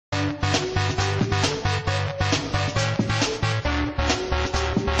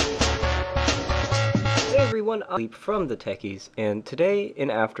everyone, I'm Leap from the Techies, and today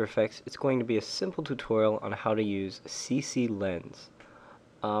in After Effects it's going to be a simple tutorial on how to use CCLens.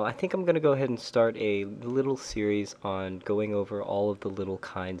 I think I'm going to go ahead and start a little series on going over all of the little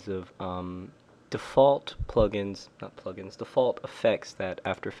kinds of default effects that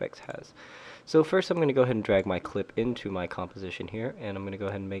After Effects has. So first I'm going to go ahead and drag my clip into my composition here, and I'm going to go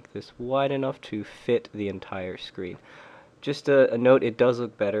ahead and make this wide enough to fit the entire screen. Just a note, it does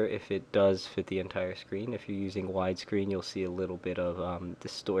look better if it does fit the entire screen. If you're using widescreen, you'll see a little bit of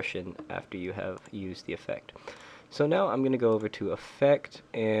distortion after you have used the effect. So now I'm going to go over to Effect,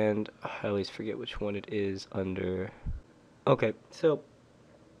 and I always forget which one it is under. Okay, so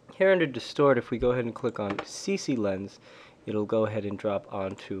here under Distort, if we go ahead and click on CCLens, it'll go ahead and drop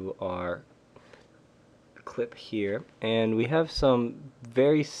onto our clip here. And we have some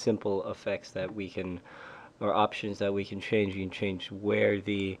very simple effects that we can, or options that we can change. You can change where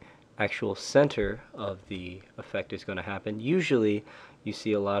the actual center of the effect is going to happen. Usually you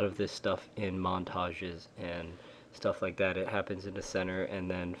see a lot of this stuff in montages and stuff like that. It happens in the center, and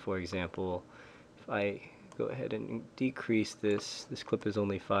then for example, if I go ahead and decrease this clip is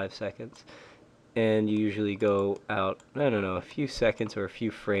only 5 seconds, and you usually go out, I don't know, a few seconds or a few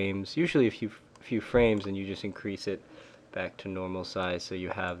frames, usually a few frames, and you just increase it back to normal size, so you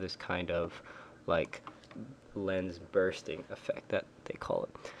have this kind of like lens bursting effect that they call it.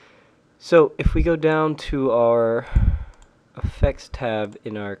 So if we go down to our effects tab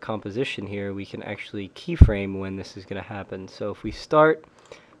in our composition here, we can actually keyframe when this is going to happen. So if we start,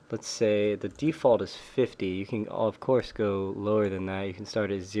 let's say the default is 50, you can of course go lower than that. You can start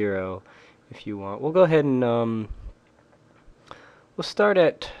at 0 if you want. We'll go ahead and we'll start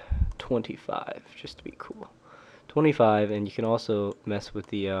at 25 just to be cool. 25, and you can also mess with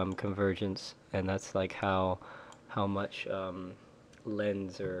the convergence, and that's like how much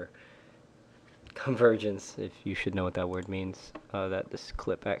lens or convergence, if you should know what that word means, that this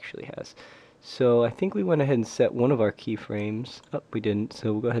clip actually has. So I think we went ahead and set one of our keyframes. Oh, we didn't,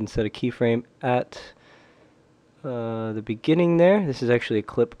 so we'll go ahead and set a keyframe at the beginning there. This is actually a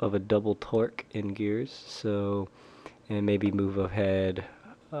clip of a double torque in Gears, so, and maybe move ahead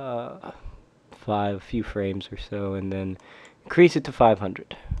a few frames or so, and then increase it to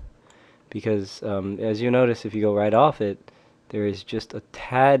 500, because as you notice, if you go right off it, there is just a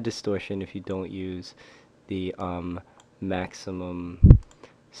tad distortion if you don't use the maximum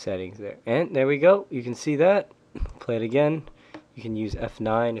settings there. And there we go, you can see that. Play it again. You can use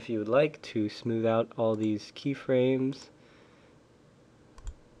F9 if you would like to smooth out all these keyframes.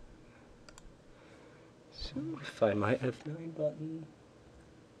 So find my F9 button.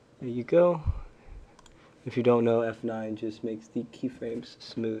 There you go. If you don't know, F9 just makes the keyframes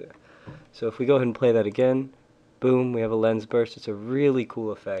smoother. So if we go ahead and play that again, boom, we have a lens burst. It's a really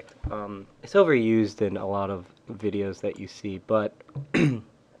cool effect. It's overused in a lot of videos that you see, but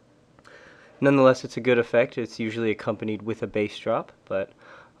nonetheless, it's a good effect. It's usually accompanied with a bass drop, but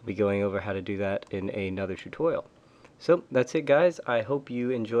I'll be going over how to do that in another tutorial. So that's it, guys. I hope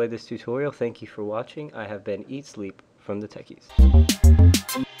you enjoyed this tutorial. Thank you for watching. I have been Eat Sleep from the Techies.